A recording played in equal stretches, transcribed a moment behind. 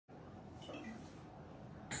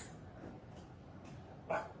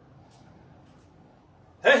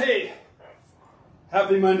Hey,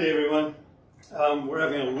 happy Monday, everyone. We're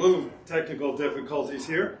having a little technical difficulties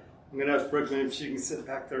here. I'm going to ask Brooklyn if she can sit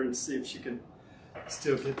back there and see if she can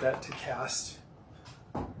still get that to cast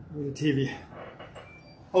on the TV.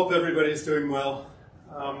 Hope everybody's doing well.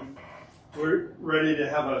 We're ready to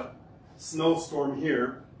have a snowstorm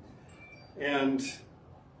here, and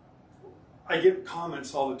I get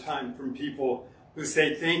comments all the time from people who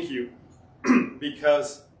say thank you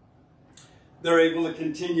because they're able to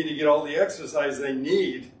continue to get all the exercise they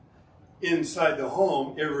need inside the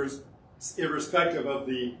home, irrespective of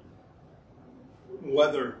the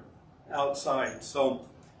weather outside. So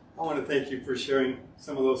I want to thank you for sharing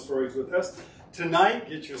some of those stories with us. Tonight,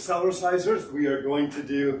 get your Cellercisers. We are going to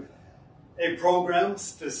do a program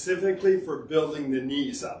specifically for building the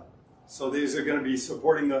knees up. So these are going to be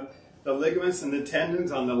supporting the ligaments and the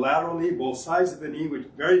tendons on the lateral knee, both sides of the knee, which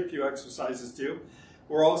very few exercises do.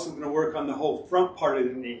 We're also going to work on the whole front part of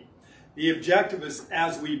the knee. The objective is,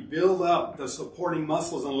 as we build up the supporting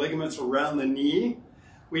muscles and ligaments around the knee,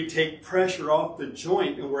 we take pressure off the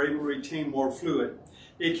joint and we're able to retain more fluid.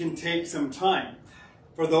 It can take some time.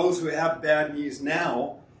 For those who have bad knees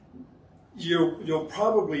now, you'll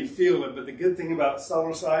probably feel it, but the good thing about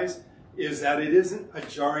Cellercise is that it isn't a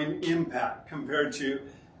jarring impact compared to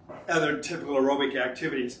other typical aerobic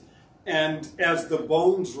activities. And as the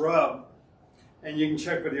bones rub, and you can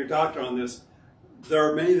check with your doctor on this, there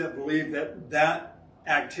are many that believe that that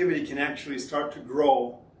activity can actually start to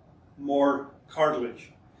grow more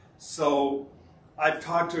cartilage. So I've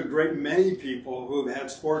talked to a great many people who have had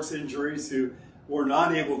sports injuries who were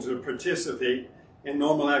not able to participate in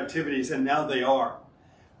normal activities, and now they are.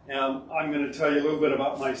 I'm going to tell you a little bit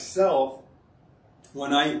about myself.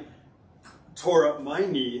 When I tore up my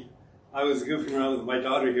knee, I was goofing around with my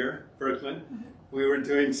daughter here, Brooklyn. We were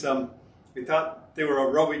doing we thought they were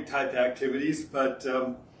aerobic type activities, but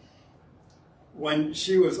when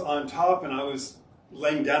she was on top and I was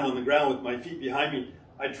laying down on the ground with my feet behind me,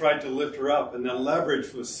 I tried to lift her up, and the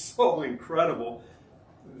leverage was so incredible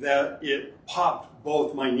that it popped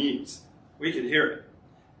both my knees. We could hear it,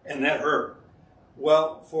 and that hurt.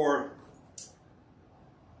 Well, for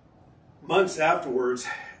months afterwards,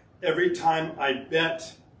 every time I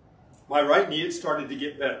bent my right knee, it started to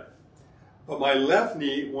get better. But my left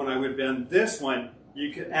knee, when I would bend this one,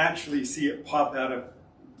 you could actually see it pop out of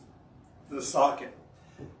the socket.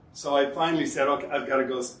 So I finally said, okay, I've got to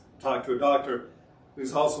go talk to a doctor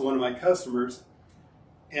who's also one of my customers.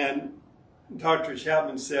 And Dr.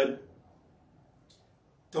 Chapman said,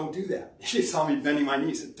 don't do that. She saw me bending my knee.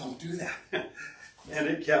 He said, don't do that. And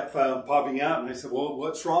it kept popping out. And I said, well,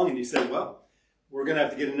 what's wrong? And he said, well, we're going to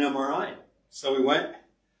have to get an MRI. So we went,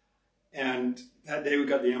 and that day we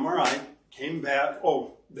got the MRI, came back.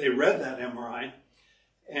 Oh, they read that MRI,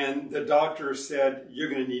 and the doctor said, you're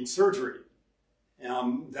going to need surgery.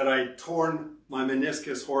 That I'd torn my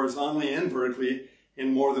meniscus horizontally and vertically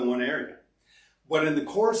in more than one area. But in the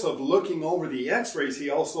course of looking over the x-rays, he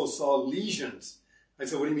also saw lesions. I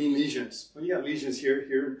said, what do you mean lesions? Well, you got lesions here,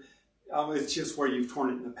 here. It's just where you've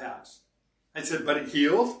torn it in the past. I said, but it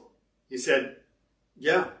healed? He said,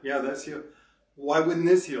 yeah, that's healed. Why wouldn't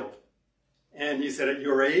this heal? And he said, at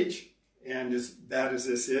your age, and as bad as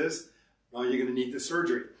this is, well, you're going to need the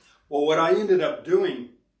surgery. Well, what I ended up doing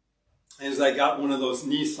is I got one of those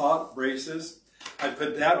knee sock braces. I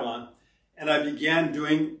put that on, and I began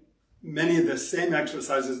doing many of the same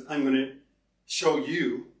exercises I'm going to show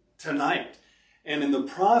you tonight. And in the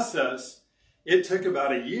process, it took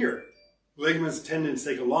about a year. Ligaments and tendons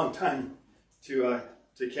take a long time to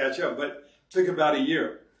catch up, but it took about a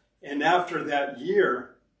year. And after that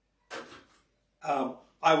year,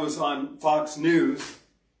 I was on Fox News,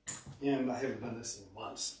 and I haven't done this in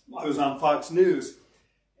months. I was on Fox News,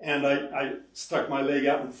 and I stuck my leg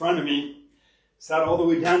out in front of me, sat all the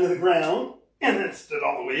way down to the ground, and then stood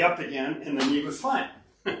all the way up again, and the knee was fine.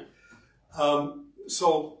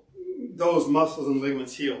 So those muscles and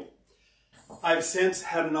ligaments healed. I've since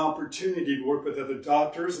had an opportunity to work with other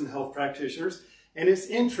doctors and health practitioners, and it's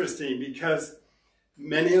interesting because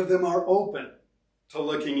many of them are open to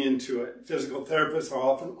looking into it. Physical therapists are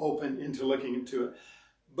often open into looking into it.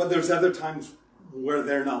 But there's other times where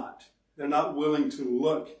they're not. They're not willing to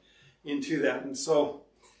look into that. And so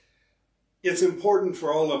it's important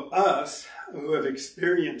for all of us who have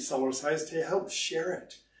experienced Cellercise to help share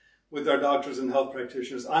it with our doctors and health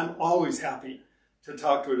practitioners. I'm always happy to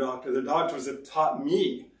talk to a doctor. The doctors have taught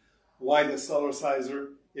me why the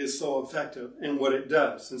Cellerciser is so effective and what it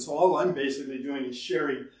does. And so all I'm basically doing is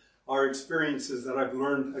sharing our experiences that I've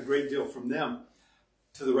learned a great deal from them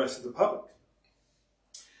to the rest of the public.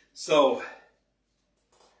 So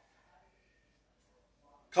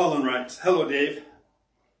Colin writes, hello Dave.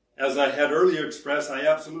 As I had earlier expressed, I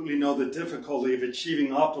absolutely know the difficulty of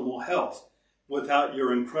achieving optimal health without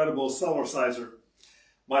your incredible Cellerciser.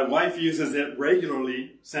 My wife uses it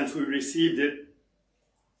regularly since we received it,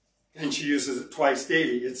 and she uses it twice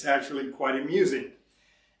daily. It's actually quite amusing.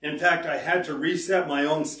 In fact, I had to reset my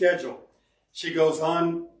own schedule. She gets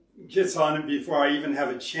on it before I even have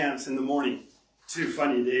a chance in the morning. Too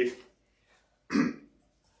funny, Dave.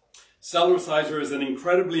 Cellerciser is an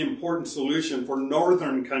incredibly important solution for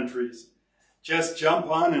northern countries. Just jump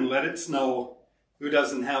on and let it snow. Who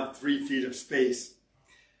doesn't have 3 feet of space?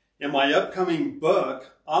 In my upcoming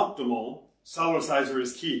book, Optimal, Cellerciser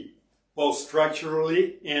is key, both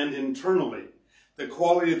structurally and internally. The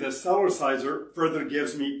quality of the Cellerciser further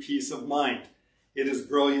gives me peace of mind. It is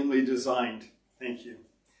brilliantly designed. Thank you.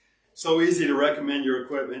 So easy to recommend your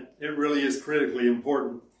equipment. It really is critically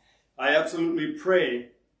important. I absolutely pray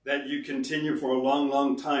that you continue for a long,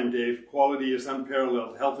 long time, Dave. Quality is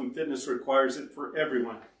unparalleled. Health and fitness requires it for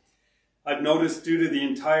everyone. I've noticed due to the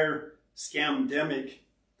entire scamdemic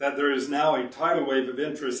that there is now a tidal wave of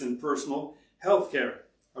interest in personal health care,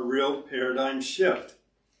 a real paradigm shift.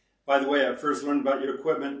 By the way, I first learned about your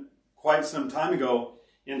equipment quite some time ago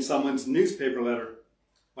in someone's newspaper letter.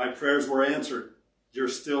 My prayers were answered. You're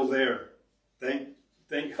still there. Thank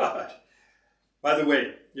God. By the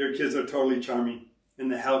way, your kids are totally charming in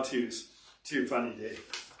the how-tos. Too funny, Dave.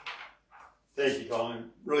 Thank you, Colin.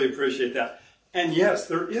 Really appreciate that. And yes,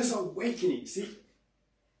 there is awakening. See,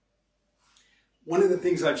 one of the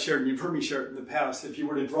things I've shared, and you've heard me share it in the past, if you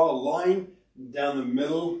were to draw a line down the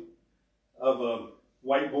middle of a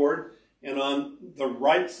whiteboard, and on the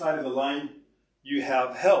right side of the line, you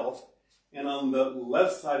have health, and on the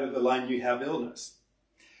left side of the line, you have illness.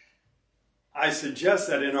 I suggest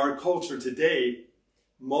that in our culture today,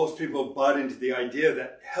 most people bought into the idea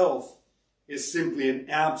that health is simply an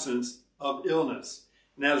absence of illness.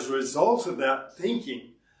 And as a result of that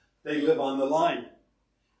thinking, they live on the line.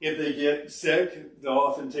 If they get sick, they'll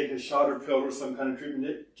often take a shot or pill or some kind of treatment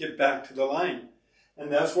to get back to the line.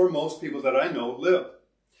 And that's where most people that I know live.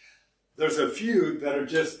 There's a few that are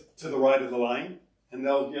just to the right of the line, and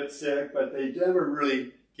they'll get sick, but they never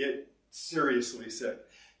really get seriously sick.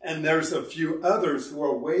 And there's a few others who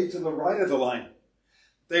are way to the right of the line.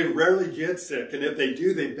 They rarely get sick, and if they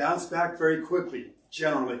do, they bounce back very quickly,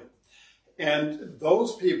 generally. And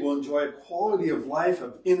those people enjoy a quality of life,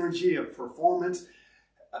 of energy, of performance,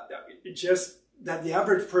 just that the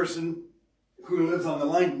average person who lives on the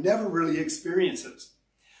line never really experiences.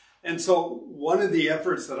 And so one of the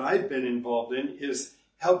efforts that I've been involved in is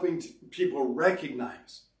helping people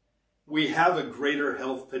recognize we have a greater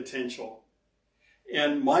health potential.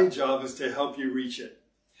 And my job is to help you reach it.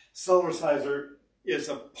 Cellerciser is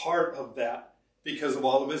a part of that because of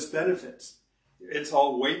all of its benefits. It's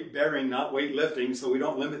all weight-bearing, not weightlifting, so we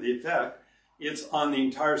don't limit the effect. It's on the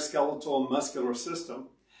entire skeletal and muscular system.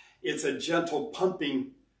 It's a gentle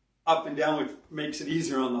pumping up and down, which makes it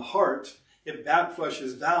easier on the heart. It back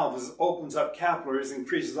flushes valves, opens up capillaries,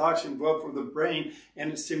 increases oxygen flow from the brain,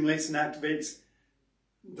 and it stimulates and activates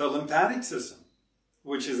the lymphatic system,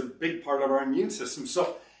 which is a big part of our immune system.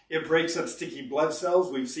 So it breaks up sticky blood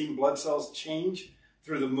cells. We've seen blood cells change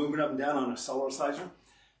through the movement up and down on a Cellerciser.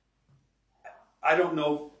 I don't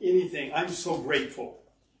know anything. I'm so grateful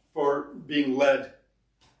for being led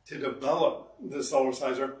to develop the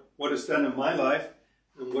Cellerciser, what it's done in my life,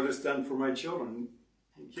 and what it's done for my children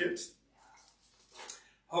and kids.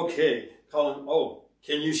 Okay, Colin,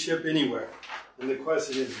 can you ship anywhere? And the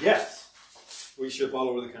question is, yes, we ship all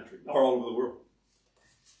over the country, or all over the world.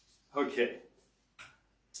 Okay.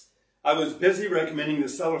 I was busy recommending the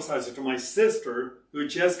Cellerciser to my sister, who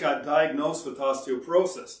just got diagnosed with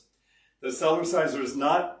osteoporosis. The Cellerciser is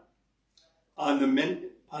not on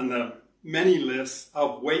the many lists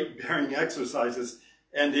of weight-bearing exercises,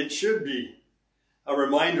 and it should be. A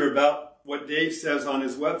reminder about what Dave says on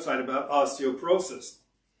his website about osteoporosis.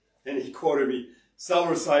 And he quoted me,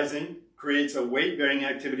 Cellercising creates a weight-bearing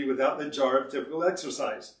activity without the jar of typical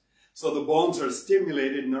exercise. So the bones are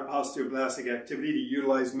stimulated in their osteoblastic activity to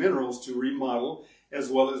utilize minerals to remodel as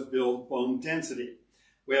well as build bone density.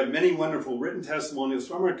 We have many wonderful written testimonials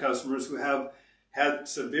from our customers who have had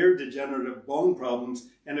severe degenerative bone problems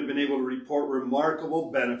and have been able to report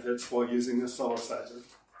remarkable benefits while using the Cellerciser.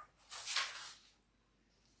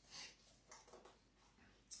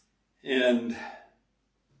 And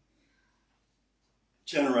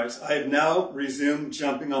Jenna writes, I have now resumed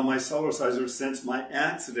jumping on my Cellerciser since my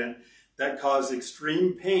accident that caused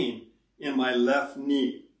extreme pain in my left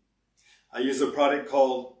knee. I use a product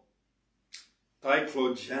called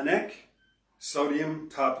diclogenic sodium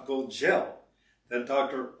topical gel that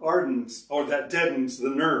that deadens the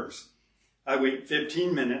nerves. I wait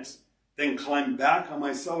 15 minutes, then climb back on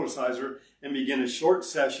my Cellerciser and begin a short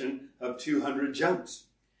session of 200 jumps.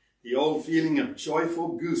 The old feeling of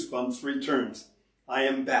joyful goosebumps returns. I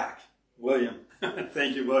am back. William.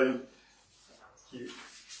 Thank you, William. Cute.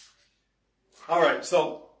 All right,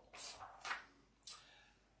 so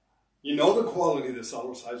you know the quality of the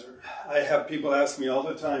Cellerciser. I have people ask me all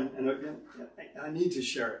the time, and again, I need to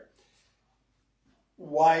share it,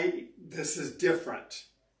 why this is different.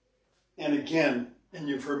 And again, and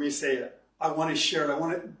you've heard me say it, I want to share it. I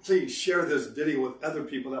want to please share this video with other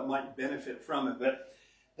people that might benefit from it. But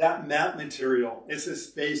that mat material, it's a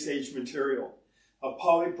space-age material, a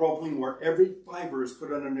polypropylene where every fiber is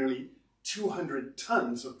put under nearly 200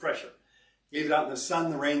 tons of pressure. Leave it out in the sun,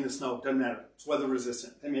 the rain, the snow, doesn't matter. It's weather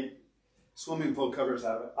resistant. They make swimming pool covers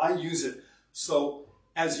out of it. I use it so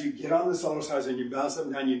as you get on the Cellerciser and you bounce up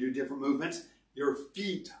and down, you do different movements, your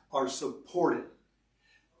feet are supported.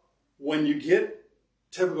 When you get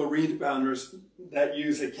typical rebounders that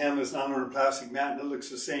use a canvas, not on a plastic mat, and it looks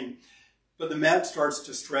the same, but the mat starts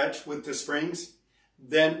to stretch with the springs,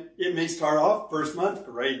 then it may start off first month,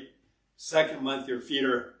 great. Second month, your feet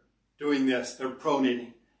are doing this, they're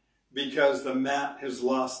pronating because the mat has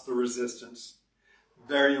lost the resistance.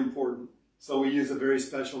 Very important. So we use a very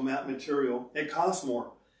special mat material. It costs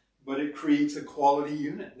more, but it creates a quality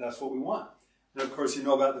unit. That's what we want. And of course, you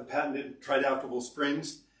know about the patented tri-adaptable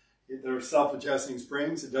springs. They're self-adjusting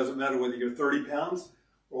springs. It doesn't matter whether you're 30 pounds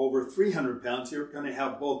or over 300 pounds. You're going to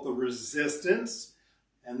have both the resistance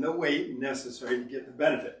and the weight necessary to get the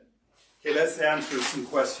benefit. Okay, let's answer some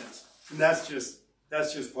questions. And that's just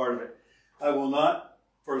part of it. I will not,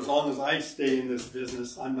 for as long as I stay in this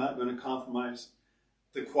business, I'm not going to compromise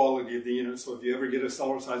the quality of the unit. So if you ever get a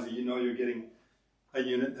Cellerciser, you know you're getting a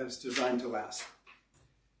unit that's designed to last.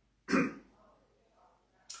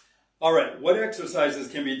 All right, what exercises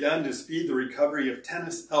can be done to speed the recovery of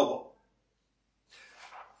tennis elbow?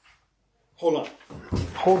 Hold on.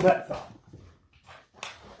 Hold that thought.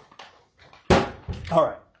 All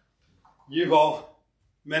right.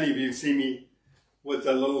 Many of you see me with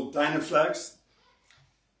a little Dynaflex.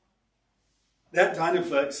 That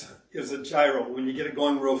Dynaflex is a gyro when you get it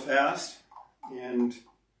going real fast, and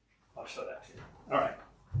I'll show that to you. All right.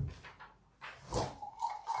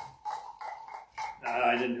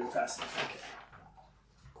 I didn't do it fast enough.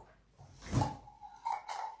 Okay.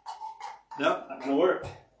 Nope, not going to work.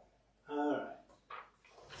 All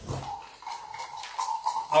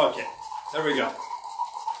right. Okay, there we go.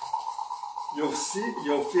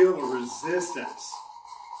 You'll feel the resistance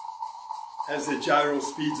as the gyro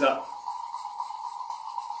speeds up.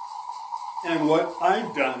 And what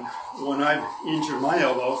I've done when I've injured my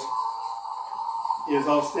elbows is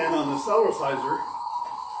I'll stand on the Cellerciser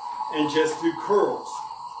and just do curls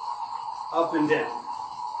up and down.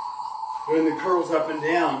 Doing the curls up and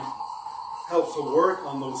down helps to work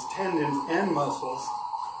on those tendons and muscles,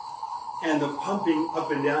 and the pumping up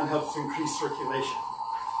and down helps to increase circulation.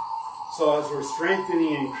 So as we're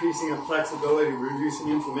strengthening and increasing the flexibility, reducing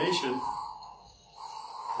inflammation,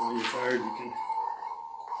 when you're tired, you can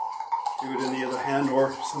do it in the other hand,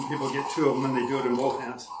 or some people get two of them and they do it in both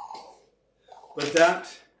hands. But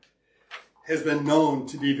that has been known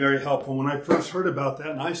to be very helpful. When I first heard about that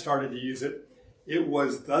and I started to use it, it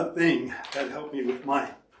was the thing that helped me with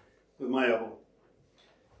my elbow.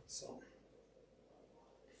 So,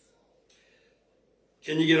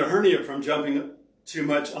 can you get a hernia from jumping too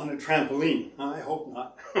much on a trampoline? I hope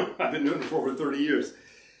not. I've been doing it for over 30 years.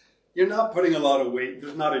 You're not putting a lot of weight.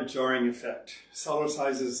 There's not a jarring effect.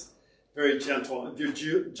 Cellercise is very gentle. If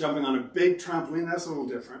you're jumping on a big trampoline, that's a little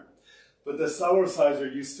different. But the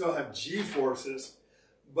Cellerciser, you still have G-forces,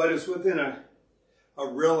 but it's within a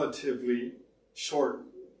relatively short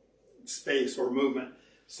space or movement.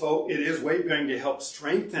 So it is weight bearing to help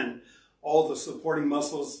strengthen all the supporting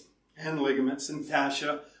muscles and ligaments and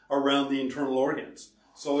fascia around the internal organs.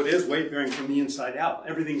 So it is weight bearing from the inside out.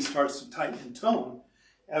 Everything starts to tighten and tone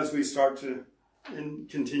as we start to and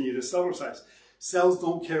continue to Cellercise. Cells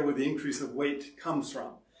don't care where the increase of weight comes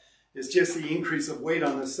from. It's just the increase of weight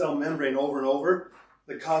on the cell membrane over and over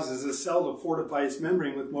that causes the cell to fortify its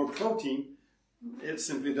membrane with more protein. It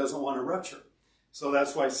simply doesn't want to rupture. So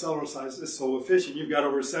that's why Cellercise is so efficient. You've got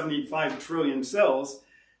over 75 trillion cells,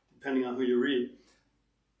 depending on who you read,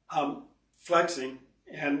 flexing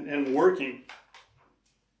and working.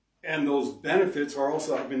 And those benefits are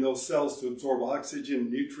also helping those cells to absorb oxygen,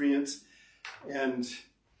 nutrients, and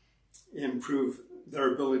improve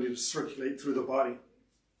their ability to circulate through the body.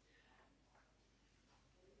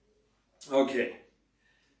 Okay,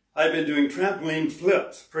 I've been doing trampoline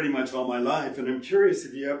flips pretty much all my life, and I'm curious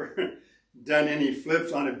if you ever done any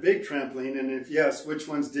flips on a big trampoline, and if yes, which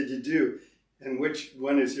ones did you do, and which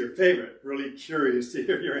one is your favorite? Really curious to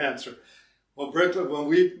hear your answer. Well, Brooklyn, when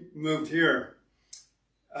we moved here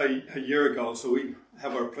a year ago, so we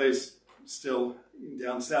have our place still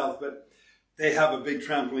down south, but they have a big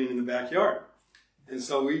trampoline in the backyard. And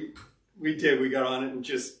so we got on it and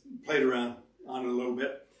just played around on it a little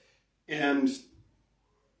bit. And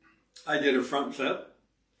I did a front flip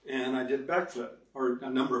and I did a back flip, or a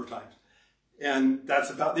number of times. And that's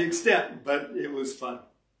about the extent, but it was fun.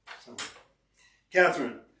 So,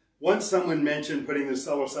 Catherine, once someone mentioned putting the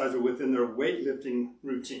Cellerciser within their weightlifting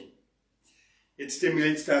routine. It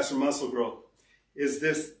stimulates faster muscle growth. Is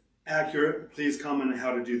this accurate? Please comment on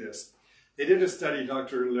how to do this. They did a study,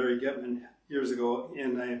 Dr. Larry Getman, years ago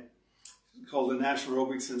called the National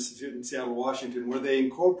Aerobics Institute in Seattle, Washington, where they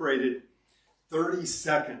incorporated 30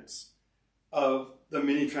 seconds of the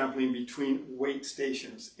mini trampoline between weight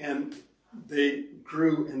stations. And they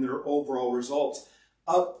grew in their overall results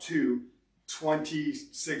up to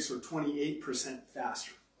 26 or 28%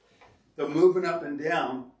 faster. The moving up and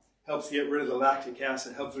down helps get rid of the lactic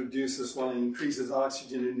acid, helps reduce the swelling, increases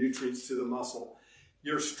oxygen and nutrients to the muscle.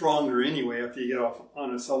 You're stronger anyway after you get off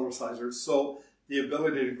on a Cellerciser, so the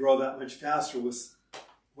ability to grow that much faster was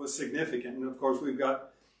significant. And of course, we've got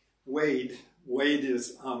Wade. Wade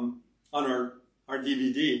is on our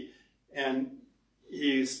DVD, and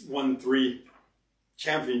he's won 3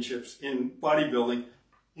 championships in bodybuilding,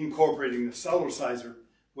 incorporating the Cellerciser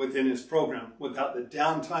within his program without the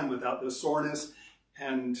downtime, without the soreness,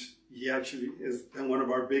 and he actually has been one of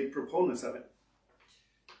our big proponents of it.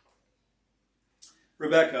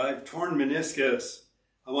 Rebecca, I've torn meniscus.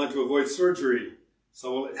 I want to avoid surgery.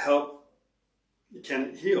 So will it help? Can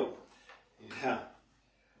it heal?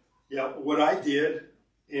 Yeah, what I did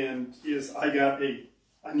is I got a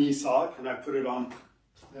knee sock and I put it on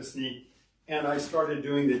this knee, and I started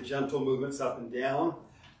doing the gentle movements up and down.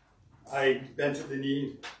 I bent at the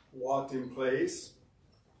knee, walked in place.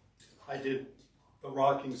 I did the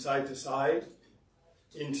rocking side to side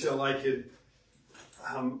until I could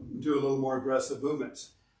do a little more aggressive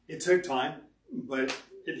movements. It took time, but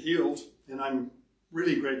it healed, and I'm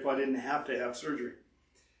really grateful I didn't have to have surgery.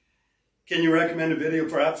 Can you recommend a video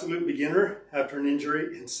for absolute beginner after an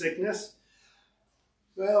injury and sickness?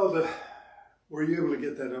 Well, were you able to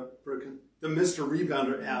get that up, Brooklyn? The Mr.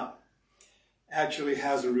 Rebounder app actually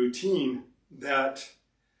has a routine that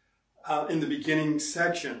in the beginning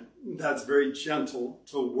section that's very gentle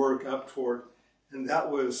to work up toward, and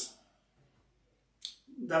that's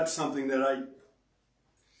something that I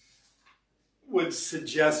would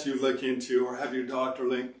suggest you look into or have your doctor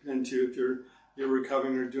look into if you're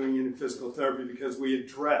recovering or doing any physical therapy, because we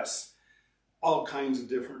address all kinds of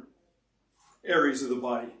different areas of the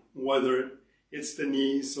body, whether it's the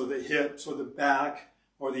knees or the hips or the back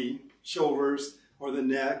or the shoulders or the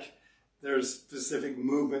neck. There's specific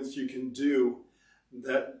movements you can do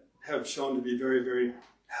that have shown to be very, very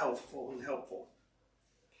healthful and helpful.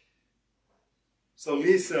 So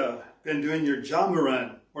Lisa, been doing your Jamba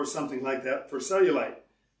run or something like that for cellulite.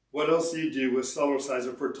 What else do you do with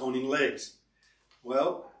Cellerciser for toning legs?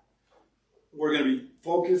 Well, we're going to be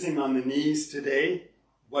focusing on the knees today,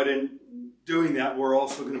 but in doing that, we're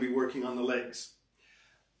also going to be working on the legs,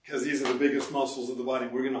 because these are the biggest muscles of the body.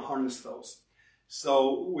 We're going to harness those,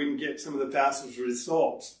 so we can get some of the fastest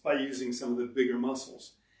results by using some of the bigger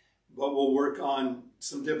muscles. But we'll work on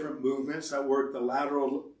some different movements that work the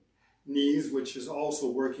lateral knees, which is also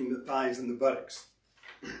working the thighs and the buttocks.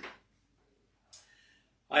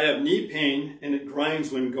 I have knee pain and it grinds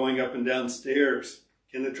when going up and down stairs.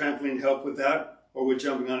 Can the trampoline help with that, or would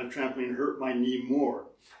jumping on a trampoline hurt my knee more?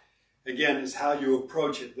 Again, it's how you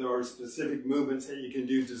approach it. There are specific movements that you can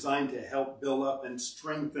do designed to help build up and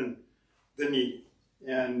strengthen the knee.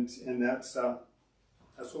 And that's what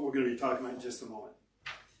we're going to be talking about in just a moment.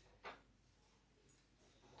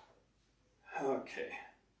 Okay.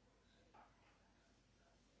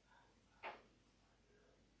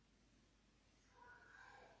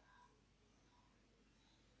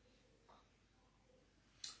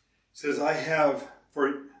 Says, I have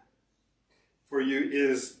for you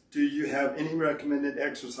is, do you have any recommended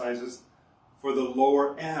exercises for the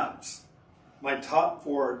lower abs? My top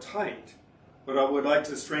 4 are tight, but I would like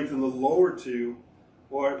to strengthen the lower 2,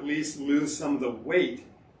 or at least lose some of the weight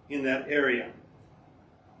in that area.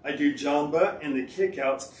 I do Jamba and the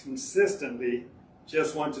kickouts consistently.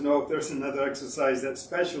 Just want to know if there's another exercise that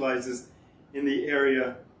specializes in the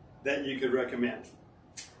area that you could recommend.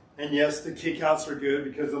 And yes, the kickouts are good,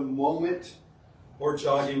 because the moment or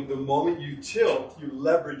jogging, the moment you tilt, you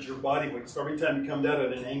leverage your body weight. So every time you come down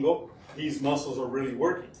at an angle, these muscles are really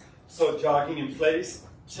working. So jogging in place,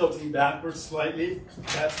 tilting backwards slightly,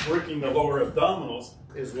 that's working the lower abdominals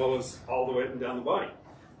as well as all the way up and down the body.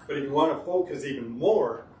 But if you want to focus even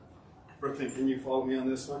more, Brooklyn, can you follow me on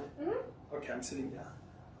this one? Mm-hmm. Okay, I'm sitting down.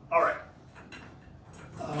 All right.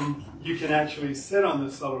 You can actually sit on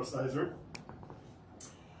the Cellerciser,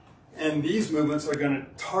 and these movements are going to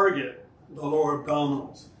target the lower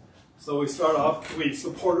abdominals. So we start off, we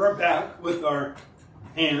support our back with our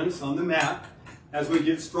hands on the mat. As we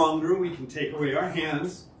get stronger, we can take away our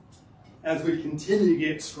hands. As we continue to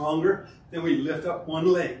get stronger, then we lift up one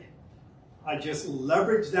leg. I just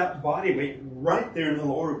leverage that body weight right there in the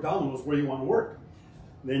lower abdominals where you want to work.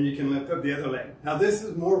 Then you can lift up the other leg. Now this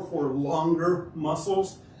is more for longer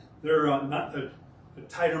muscles. They're not the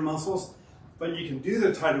tighter muscles, but you can do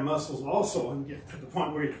the tighter muscles also and get to the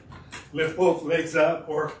point where you lift both legs up,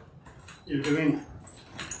 or you're doing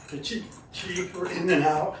the cheek or in and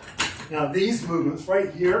out. Now these movements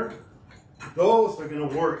right here, those are going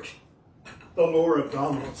to work the lower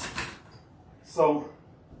abdominals. So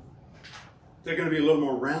they're going to be a little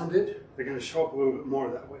more rounded. They're going to show up a little bit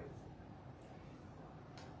more that way.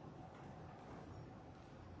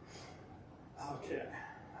 Okay.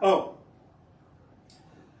 Oh,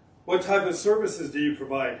 what type of services do you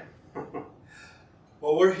provide?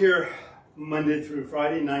 Well, we're here Monday through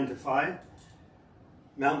Friday, 9 to 5,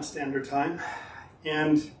 Mountain Standard Time,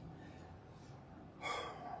 and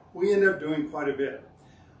we end up doing quite a bit.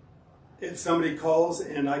 If somebody calls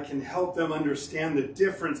and I can help them understand the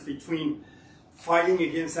difference between fighting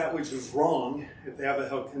against that which is wrong, if they have a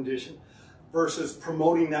health condition, versus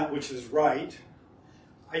promoting that which is right,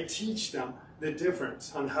 I teach them the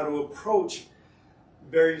difference on how to approach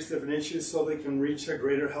various different issues so they can reach a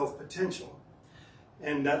greater health potential.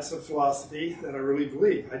 And that's a philosophy that I really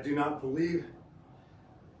believe. I do not believe,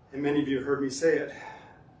 and many of you have heard me say it,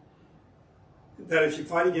 that if you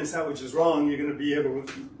fight against that which is wrong, you're going to be able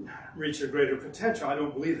to reach a greater potential. I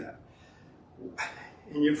don't believe that.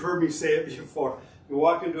 And you've heard me say it before. You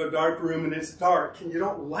walk into a dark room and it's dark, and you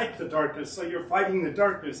don't like the darkness, so you're fighting the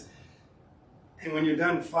darkness. And when you're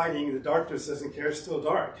done fighting, the darkness doesn't care, it's still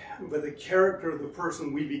dark. But the character of the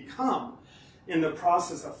person we become in the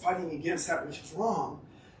process of fighting against that which is wrong,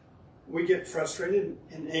 we get frustrated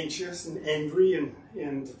and anxious and angry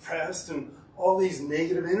and depressed and all these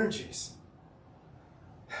negative energies.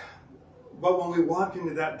 But when we walk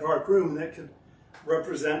into that dark room, that could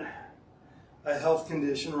represent a health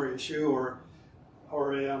condition or issue, or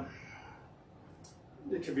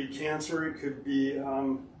it could be cancer, it could be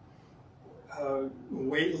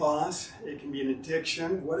weight loss, it can be an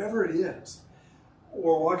addiction, whatever it is.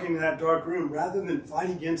 Or walking in that dark room, rather than fight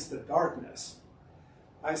against the darkness,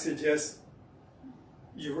 I suggest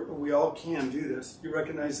we all can do this. You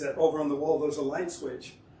recognize that over on the wall there's a light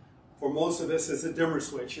switch. For most of us, it's a dimmer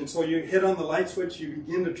switch. And so you hit on the light switch, you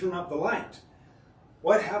begin to turn up the light.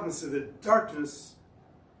 What happens to the darkness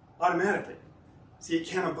automatically? See, it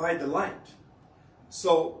can't abide the light.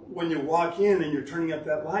 So when you walk in and you're turning up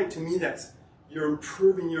that light, to me that's, you're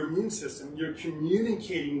improving your immune system. You're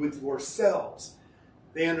communicating with your cells.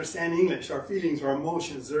 They understand English, our feelings, our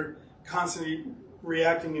emotions. They're constantly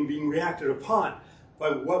reacting and being reacted upon by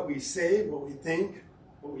what we say, what we think,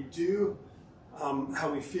 what we do,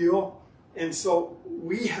 how we feel. And so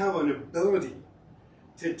we have an ability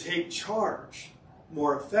to take charge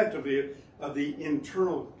more effectively of the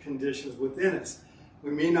internal conditions within us.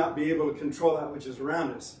 We may not be able to control that which is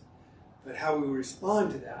around us, but how we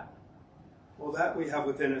respond to that, well, that we have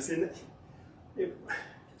within us. And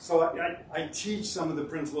so I teach some of the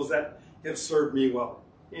principles that have served me well,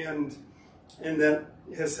 and that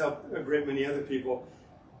has helped a great many other people.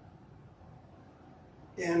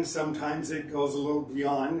 And sometimes it goes a little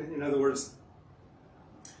beyond. In other words,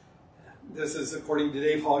 this is according to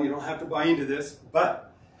Dave Hall. You don't have to buy into this,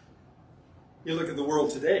 but you look at the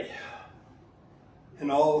world today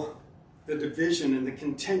and all the division and the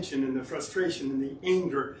contention and the frustration and the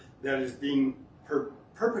anger that is being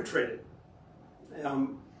perpetrated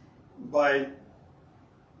by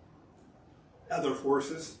other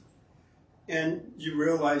forces. And you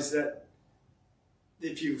realize that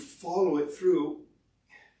if you follow it through,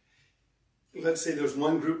 let's say there's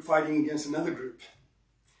one group fighting against another group.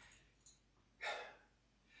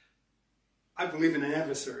 I believe in an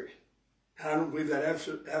adversary. And I don't believe that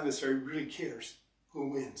adversary really cares who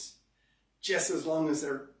wins, just as long as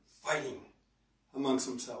they're fighting amongst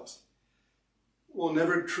themselves. We'll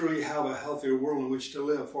never truly have a healthier world in which to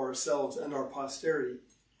live for ourselves and our posterity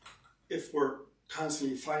if we're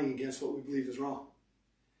constantly fighting against what we believe is wrong.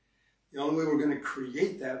 The only way we're going to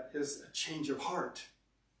create that is a change of heart.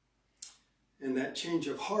 And that change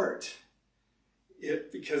of heart,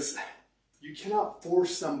 because you cannot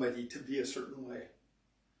force somebody to be a certain way.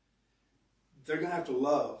 They're going to have to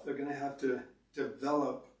love. They're going to have to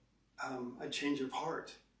develop a change of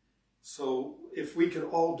heart. So if we could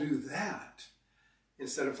all do that,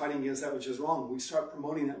 instead of fighting against that which is wrong, we start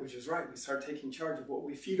promoting that which is right. We start taking charge of what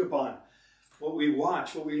we feed upon, what we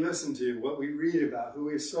watch, what we listen to, what we read about, who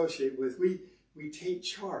we associate with. We take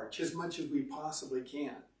charge as much as we possibly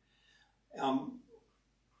can.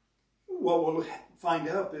 What we'll find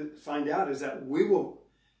out is that we will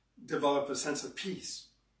develop a sense of peace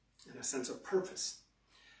and a sense of purpose.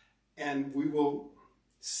 And we will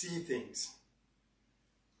see things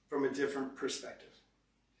from a different perspective.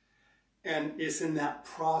 And it's in that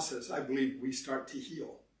process, I believe, we start to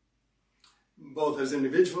heal, both as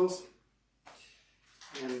individuals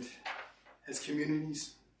and as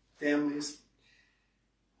communities, families,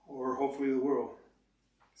 or hopefully the world.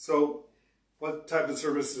 So what type of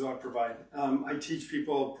services do I provide? I teach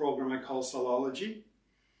people a program I call Cellercise,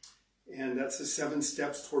 and that's the 7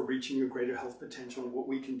 steps toward reaching your greater health potential and what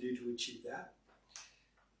we can do to achieve that.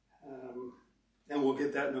 And we'll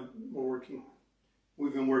get that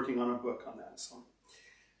we've been working on a book on that. So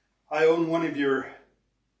I own one of your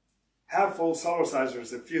half-full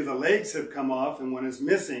Cellercisers. A few of the legs have come off, and one is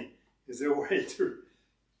missing. Is there a way to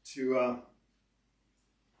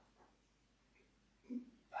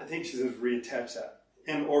I think she says reattach that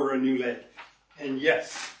and order a new leg. And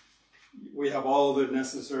yes, we have all the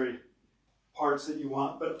necessary parts that you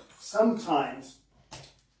want, but sometimes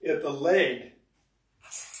if the leg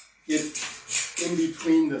is in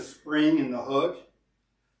between the spring and the hook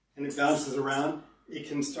and it bounces around, it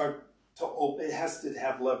can start to open. It has to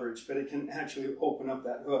have leverage, but it can actually open up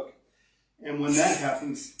that hook. And when that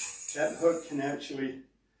happens, that hook can actually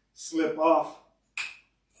slip off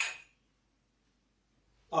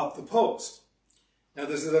the post. Now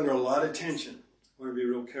this is under a lot of tension. I want to be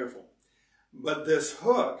real careful. But this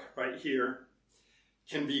hook right here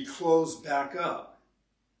can be closed back up.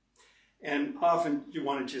 And often you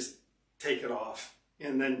want to just take it off.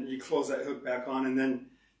 And then you close that hook back on, and then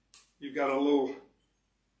you've got a little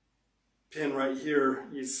pin right here.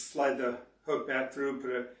 You slide the hook back through,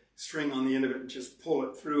 put a string on the end of it, and just pull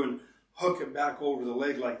it through and hook it back over the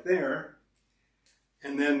leg like there.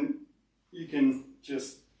 And then you can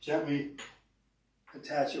just gently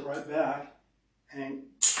attach it right back and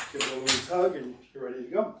give it a little tug, and you're ready to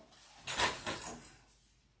go.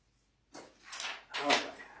 All right.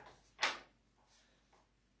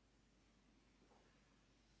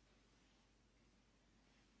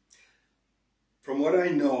 From what I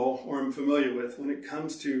know or am familiar with, when it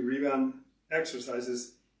comes to rebound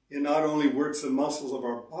exercises, it not only works the muscles of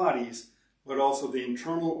our bodies, but also the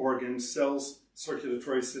internal organs, cells,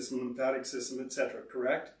 circulatory system, lymphatic system, etc.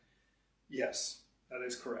 Correct? Yes, that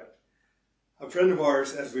is correct. A friend of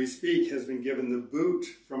ours, as we speak, has been given the boot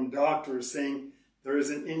from doctors saying there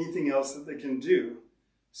isn't anything else that they can do.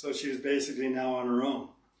 So she is basically now on her own.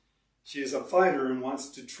 She is a fighter and wants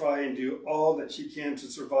to try and do all that she can to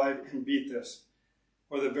survive and beat this,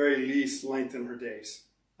 or at the very least lengthen her days.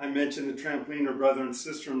 I mentioned the trampoline her brother and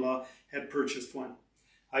sister-in-law had purchased one.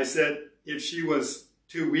 I said if she was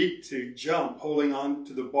too weak to jump holding on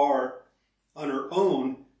to the bar on her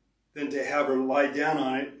own, then to have her lie down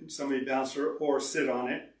on it, somebody bounce her, or sit on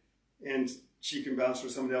it, and she can bounce her,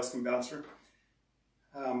 somebody else can bounce her.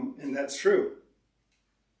 And that's true.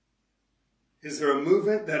 Is there a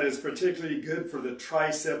movement that is particularly good for the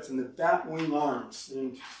triceps and the bat wing arms?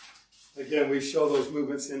 And again, we show those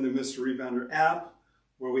movements in the Mr. Rebounder app,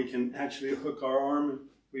 where we can actually hook our arm,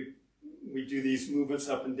 and we do these movements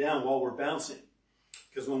up and down while we're bouncing.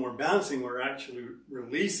 Because when we're bouncing, we're actually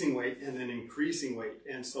releasing weight and then increasing weight.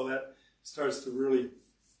 And so that starts to really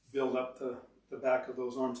build up the back of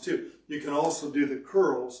those arms too. You can also do the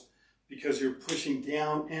curls because you're pushing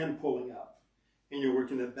down and pulling up. And you're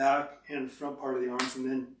working the back and front part of the arms, and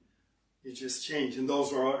then you just change. And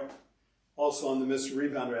those are also on the Mr.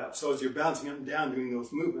 Rebounder app. So as you're bouncing up and down doing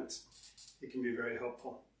those movements, it can be very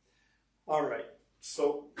helpful. All right,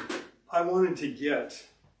 so I wanted to get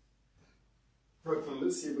Brooklyn,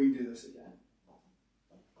 let's see if we can do this again.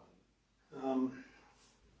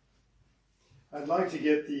 I'd like to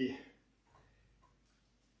get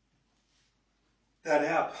that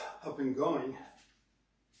app up and going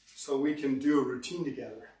so we can do a routine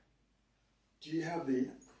together. Do you have the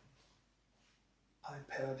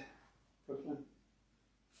iPad, Brooklyn?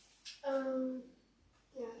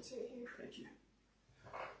 Yeah, it's right here. Thank you.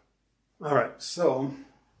 All right, so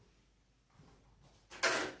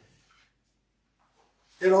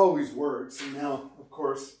it always works. And now, of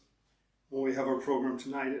course, when we have our program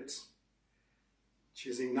tonight, it's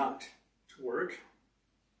choosing not to work.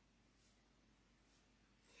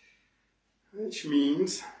 Which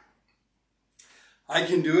means I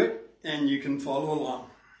can do it and you can follow along.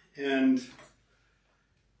 And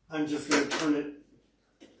I'm just going to turn it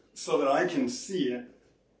so that I can see it.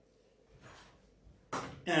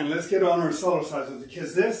 And let's get on our Cellerciser,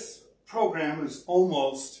 because this program is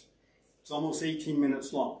almost 18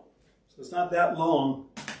 minutes long. So it's not that long,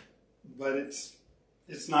 but it's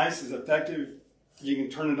nice, it's effective. You can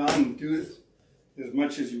turn it on and do it as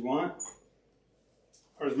much as you want,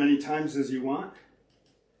 or as many times as you want.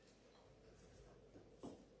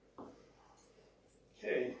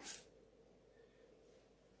 Okay.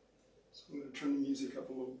 So I'm going to turn the music up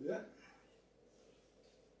a little bit.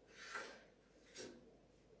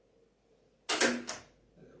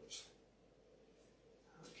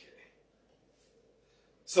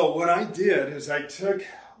 So what I did is I took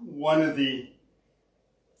one of the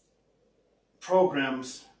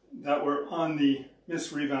programs that were on the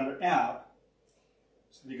Miss Rebounder app.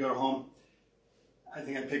 So if you go to home, I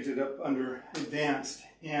think I picked it up under advanced,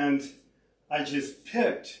 and I just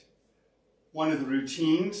picked one of the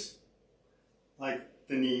routines, like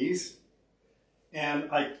the knees, and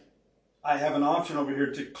I have an option over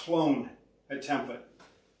here to clone a template.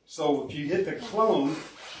 So if you hit the clone,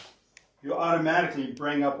 you'll automatically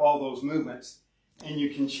bring up all those movements, and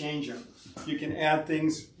you can change them. You can add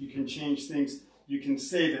things, you can change things, you can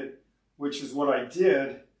save it, which is what I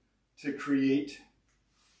did to create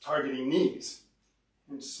targeting knees.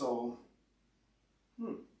 And so,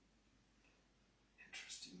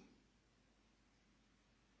 interesting.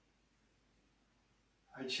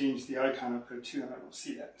 I changed the icon up here too, and I don't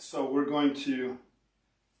see that. So we're going to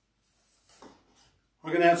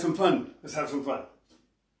have some fun. Let's have some fun.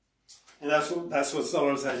 And that's what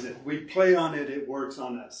Cellercise did. We play on it, it works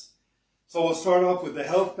on us. So we'll start off with the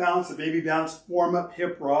health bounce, the baby bounce, warm up,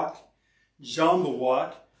 hip rock, jamba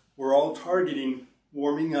walk. We're all targeting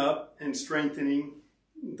warming up and strengthening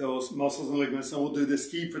those muscles and ligaments. And we'll do the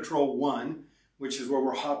ski patrol 1, which is where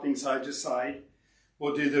we're hopping side to side.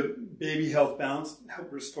 We'll do the baby health bounce,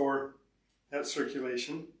 help restore that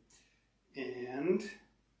circulation. And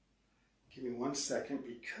give me 1 second,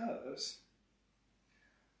 because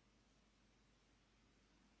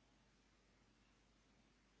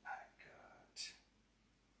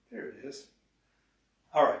there it is.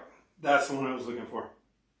 All right, that's the one I was looking for.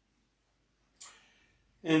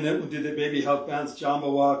 And then we'll do the baby health bounce,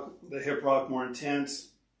 jamba walk, the hip rock more intense,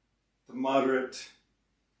 the moderate,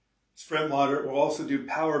 sprint moderate. We'll also do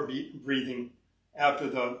power breathing after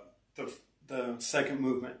the second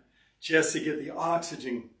movement, just to get the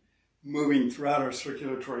oxygen moving throughout our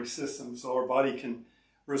circulatory system so our body can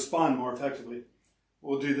respond more effectively.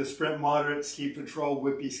 We'll do the sprint moderate, ski patrol,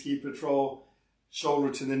 whippy ski patrol,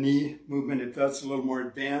 shoulder to the knee movement. If that's a little more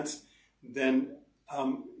advanced, then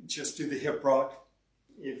just do the hip rock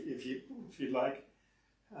if you'd like.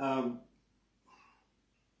 And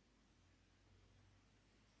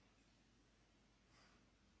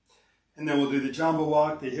then we'll do the jamba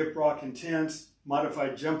walk, the hip rock intense,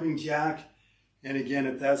 modified jumping jack. And again,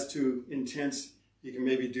 if that's too intense, you can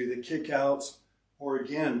maybe do the kick outs, or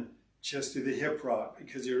again, just do the hip rock,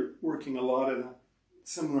 because you're working a lot of the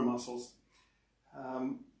similar muscles.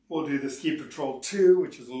 We'll do the ski patrol 2,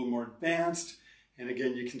 which is a little more advanced. And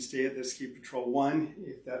again, you can stay at the ski patrol 1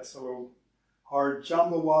 if that's a little hard.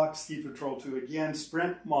 Jamba walk, ski patrol 2 again,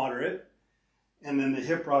 sprint moderate, and then the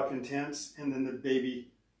hip rock intense, and then the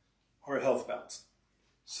baby or health bounce.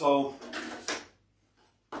 So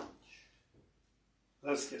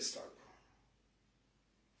let's get started.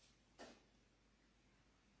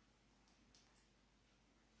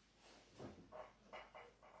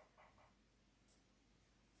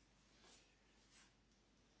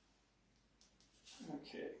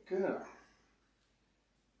 Okay, good.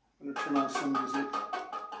 I'm going to turn on some music.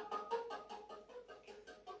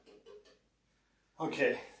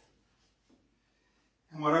 Okay.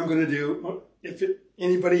 And what I'm going to do, if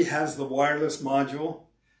anybody has the wireless module,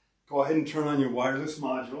 go ahead and turn on your wireless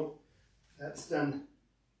module. That's done.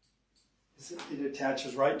 It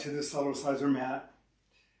attaches right to the Cellerciser mat.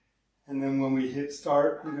 And then when we hit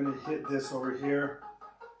start, I'm going to hit this over here.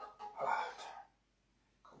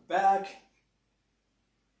 Go back.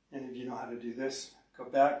 And if you know how to do this, go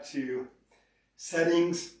back to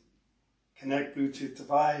settings, connect Bluetooth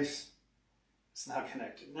device. It's not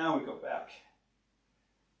connected. Now we go back.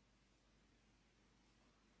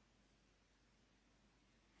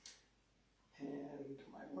 And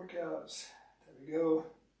my workouts. There we go.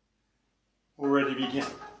 We're ready to begin.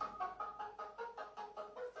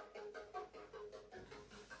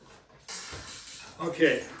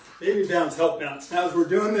 Okay, baby bounce, help bounce. Now as we're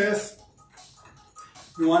doing this,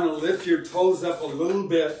 you want to lift your toes up a little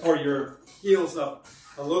bit, or your heels up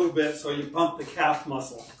a little bit, so you pump the calf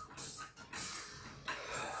muscle.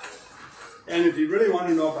 And if you really want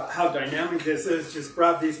to know about how dynamic this is, just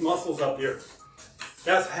grab these muscles up here.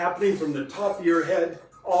 That's happening from the top of your head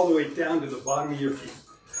all the way down to the bottom of your feet.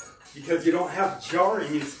 Because you don't have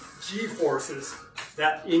jarring, it's G-forces.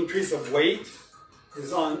 That increase of weight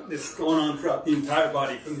is going on throughout the entire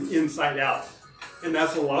body from the inside out. And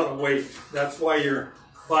that's a lot of weight. That's why your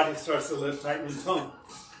body starts to lift, tighten, and tone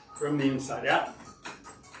from the inside out.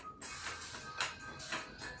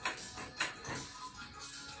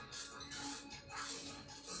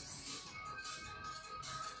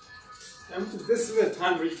 And this is a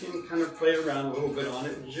time where you can kind of play around a little bit on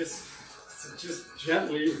it and just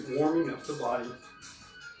gently warming up the body.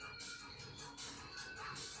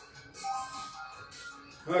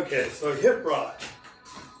 Okay, so hip rock.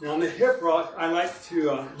 Now on the hip rock, I like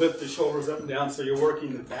to lift the shoulders up and down so you're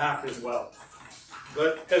working the back as well.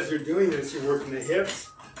 But as you're doing this, you're working the hips,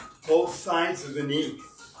 both sides of the knee.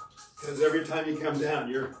 Because every time you come down,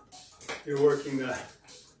 you're working the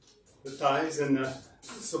thighs and the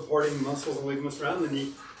supporting muscles and ligaments around the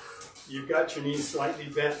knee. You've got your knees slightly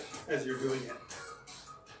bent as you're doing it.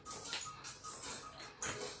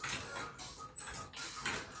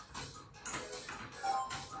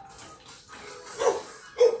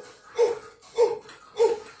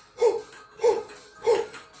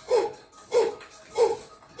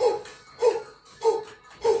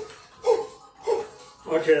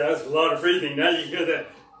 Okay, that's a lot of breathing. Now you hear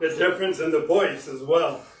the difference in the voice as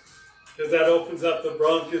well. Because that opens up the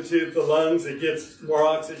bronchial tube, the lungs. It gets more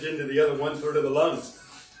oxygen to the other 1/3 of the lungs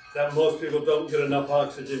that most people don't get enough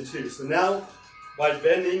oxygen to. So now, by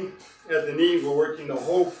bending at the knee, we're working the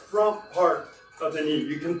whole front part of the knee.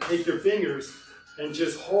 You can take your fingers and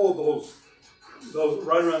just hold those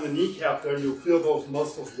right around the kneecap there, and you'll feel those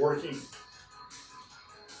muscles working.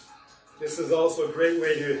 This is also a great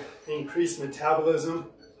way to increase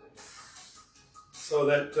metabolism so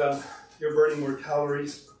that you're burning more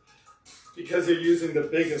calories. Because they're using the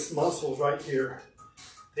biggest muscles right here,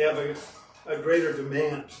 they have a greater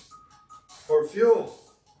demand for fuel.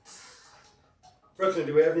 Brooklyn,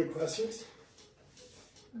 do we have any questions?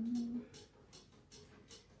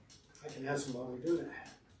 I can answer them while we do that.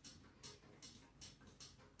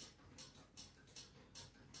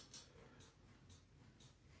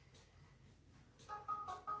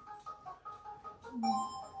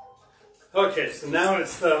 Okay, so now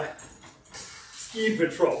it's the ski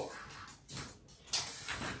patrol.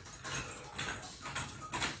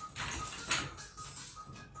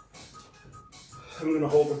 I'm going to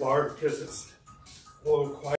hold the bar because it's a little quiet.